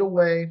to get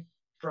away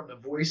from the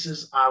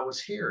voices I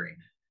was hearing.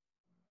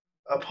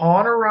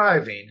 Upon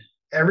arriving,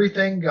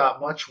 everything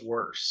got much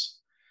worse.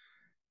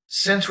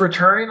 Since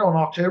returning on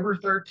October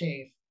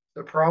 13th,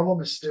 the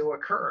problem is still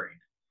occurring.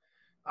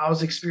 I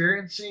was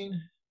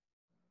experiencing,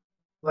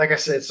 like I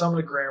said, some of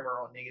the grammar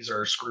on these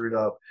are screwed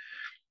up.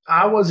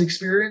 I was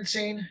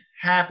experiencing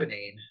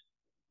happening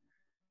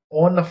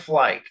on the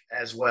flight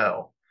as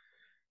well.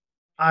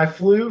 I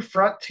flew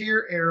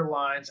Frontier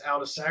Airlines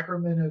out of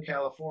Sacramento,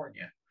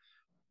 California.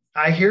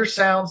 I hear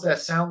sounds that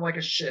sound like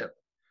a ship,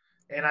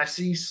 and I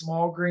see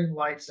small green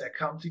lights that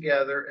come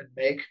together and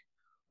make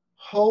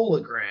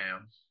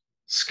hologram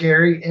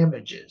scary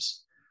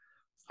images.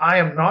 I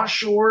am not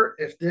sure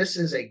if this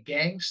is a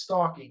gang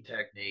stalking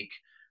technique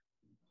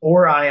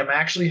or I am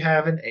actually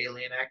having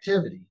alien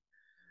activity.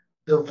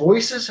 The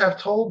voices have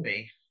told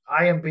me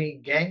I am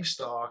being gang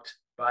stalked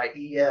by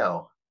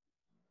EL.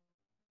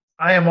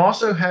 I am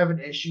also having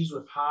issues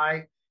with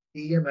high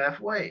EMF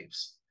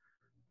waves.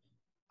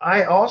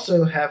 I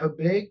also have a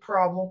big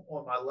problem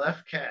on my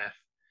left calf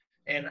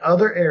and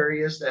other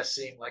areas that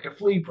seem like a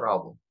flea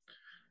problem.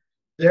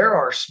 There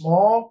are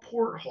small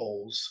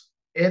portholes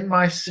in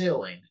my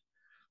ceiling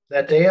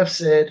that they have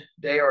said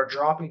they are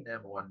dropping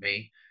them on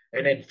me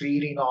and then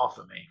feeding off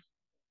of me.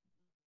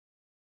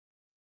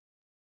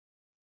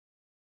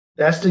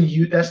 That's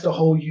the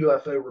whole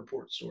UFO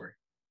report story.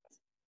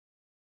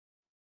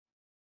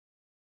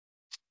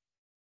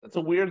 That's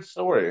a weird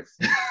story.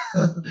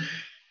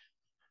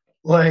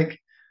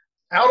 Like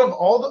out of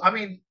all I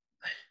mean,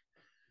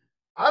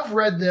 I've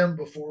read them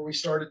before we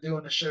started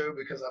doing the show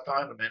because I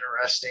find them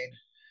interesting.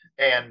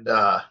 And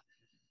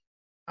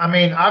I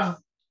mean, I've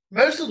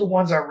most of the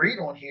ones I read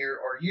on here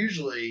are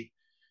usually,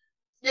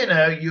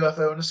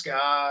 UFO in the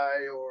sky,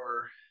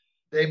 or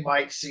they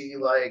might see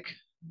like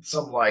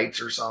some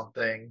lights or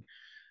something,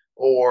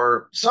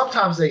 or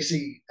sometimes they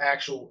see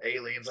actual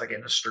aliens like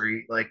in the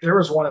street. Like there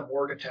was one in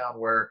Morgantown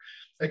where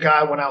a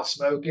guy went out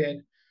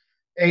smoking,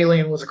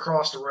 alien was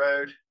across the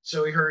road,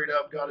 so he hurried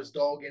up, got his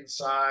dog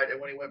inside,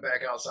 and when he went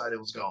back outside, it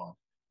was gone.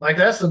 Like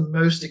that's the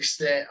most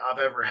extent I've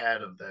ever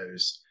had of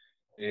those.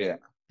 Yeah.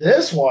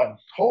 This one,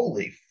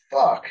 holy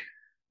fuck.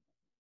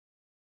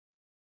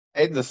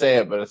 I hate to say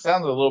it, but it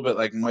sounds a little bit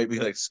like might be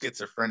like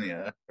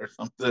schizophrenia or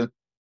something,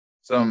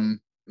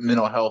 some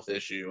mental health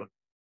issue.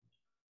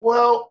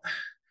 Well,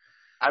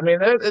 I mean,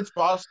 it's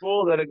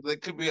possible that it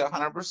could be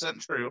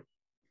 100% true.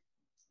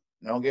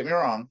 Don't get me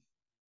wrong.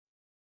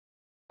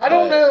 I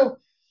don't know.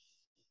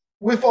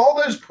 With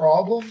all those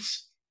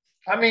problems,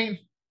 I mean,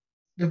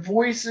 the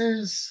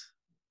voices,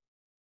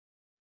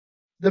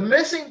 the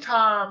missing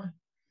time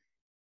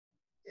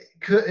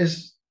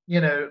is,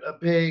 a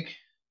big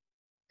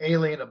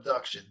alien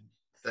abduction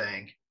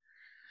thing.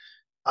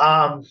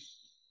 Um,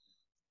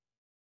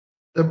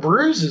 the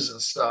bruises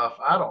and stuff,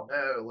 I don't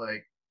know.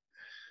 Like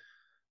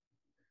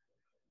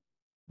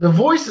the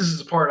voices is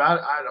the part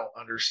I don't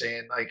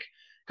understand. Like,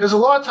 because a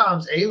lot of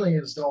times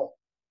aliens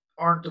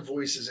aren't the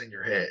voices in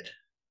your head,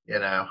 you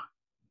know?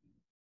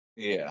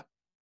 Yeah.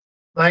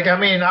 Like, I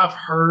mean, I've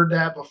heard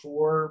that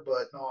before,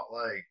 but not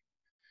like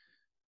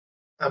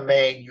a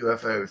main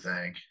UFO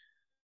thing.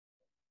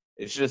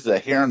 It's just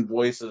that hearing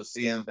voices,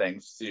 seeing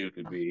things too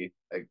could be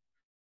like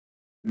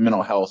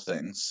mental health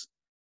things.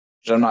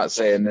 Which I'm not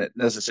saying that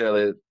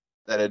necessarily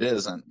that it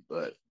isn't,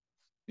 but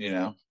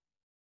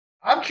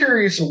I'm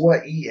curious of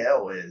what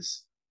EL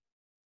is.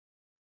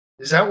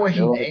 Is that what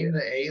he no named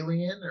idea. the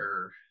alien,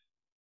 or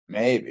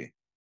Maybe.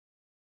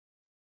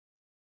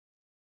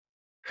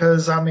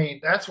 because I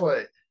mean that's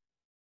what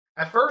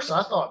at first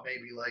I thought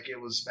maybe like it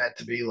was meant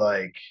to be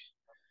like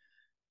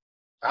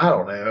I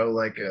don't know,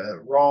 like a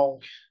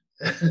wrong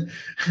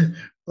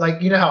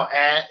like, you know how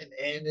at and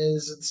n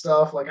is and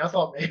stuff. Like I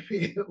thought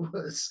maybe it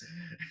was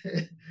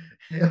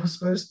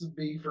supposed to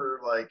be for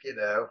like, you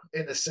know,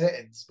 in a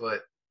sentence,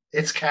 but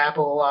it's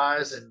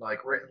capitalized and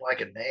like written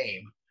like a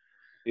name.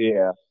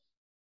 Yeah.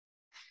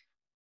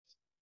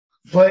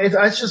 But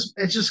it's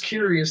just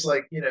curious,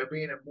 like, you know,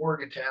 being in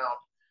Morgantown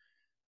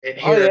and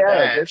Oh hearing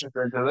yeah, it's that.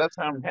 interesting because that's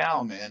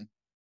hometown, man.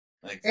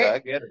 Like so And, I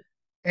get it.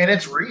 and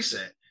it's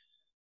recent.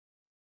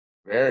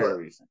 Very But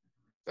recent.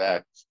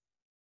 Facts.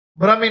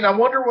 but I mean, I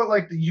wonder what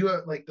like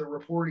like the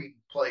reporting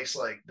place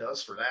like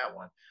does for that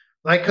one.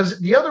 Like cuz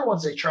the other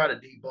ones they try to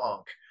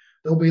debunk.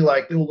 They'll be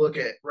like they'll look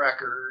at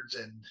records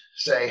and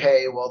say,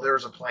 "Hey, well there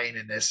was a plane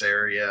in this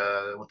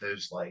area with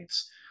those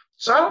lights."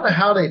 So I don't know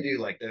how they do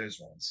like those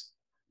ones.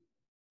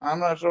 I'm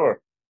not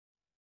sure.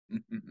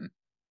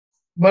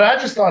 But I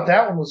just thought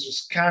that one was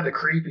just kind of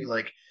creepy.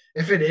 Like,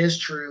 if it is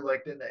true,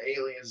 like then the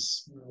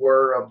aliens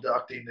were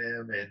abducting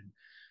him and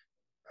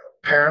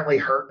apparently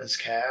hurting his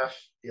calf.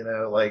 You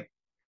know, like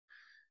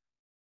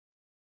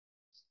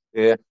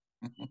Yeah.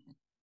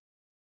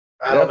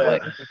 I don't Definitely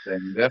know.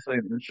 interesting. Definitely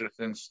an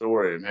interesting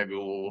story. Maybe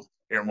we'll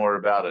hear more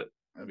about it.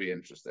 That'd be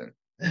interesting.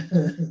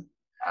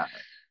 Uh,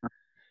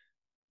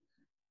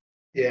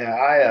 Yeah,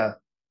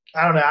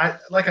 I don't know. I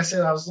like I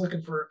said, I was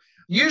looking for.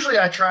 Usually,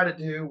 I try to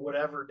do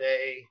whatever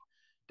day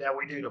that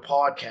we do the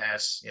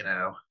podcast. You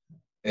know,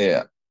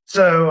 yeah.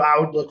 so I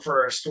would look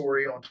for a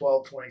story on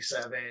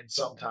 12/27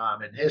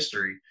 sometime in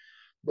history,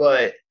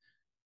 but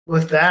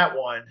with that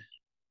one,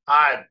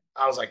 I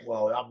was like,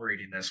 well, I'm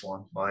reading this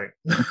one. Like,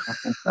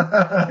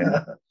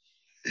 Yeah.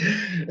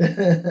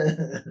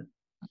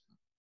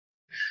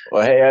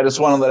 Well, hey, I just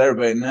want to let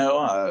everybody know.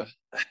 I'm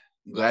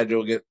glad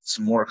you'll get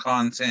some more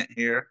content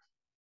here,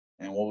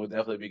 and we'll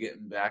definitely be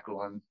getting back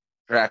on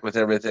track with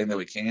everything that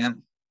we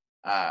can.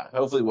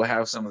 Hopefully, we'll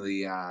have some of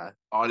the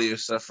audio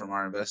stuff from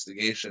our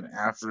investigation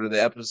after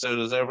the episode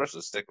is over. So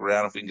stick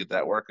around if we can get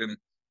that working.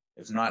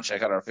 If not,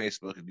 check out our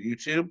Facebook and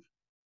YouTube.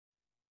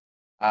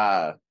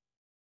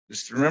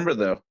 Just remember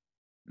though,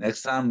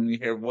 next time you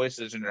hear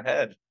voices in your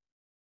head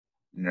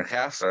and your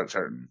calf starts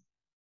hurting,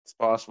 it's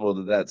possible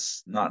that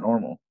that's not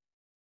normal.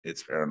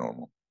 It's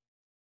paranormal.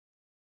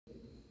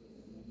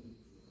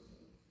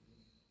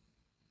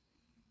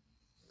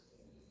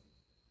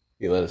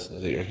 You let us know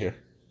that you're here.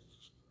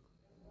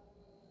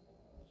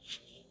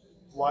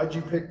 Why'd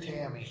you pick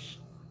Tammy?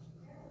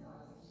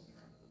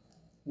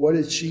 What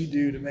did she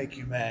do to make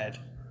you mad?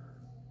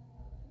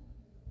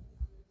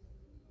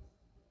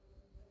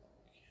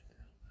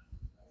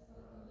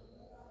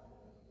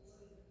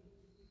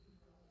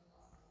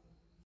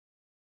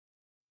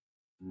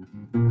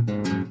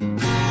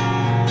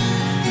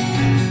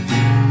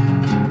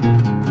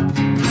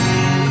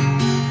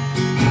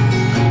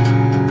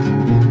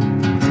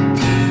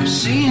 I'm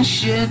seeing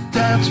shit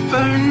that's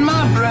burned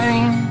my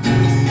brain.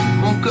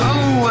 Won't go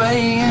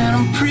away, and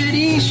I'm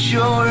pretty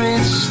sure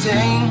it's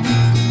staying.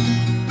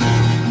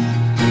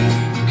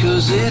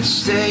 'Cause it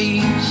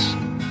stays,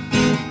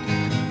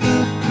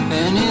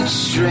 and it's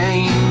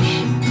strange.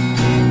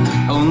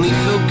 Only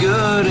feel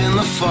good in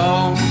the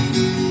fall.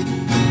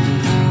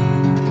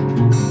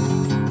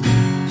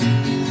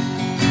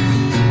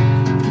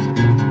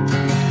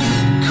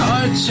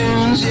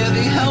 Cartoons, yeah,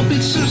 they help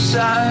it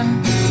subside.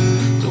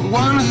 Don't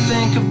wanna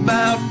think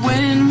about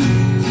when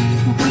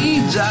we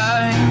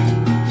die.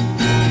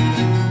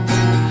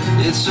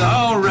 It's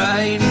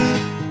alright,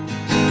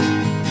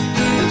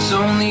 it's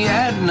only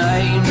at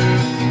night.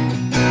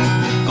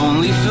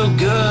 Only feel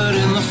good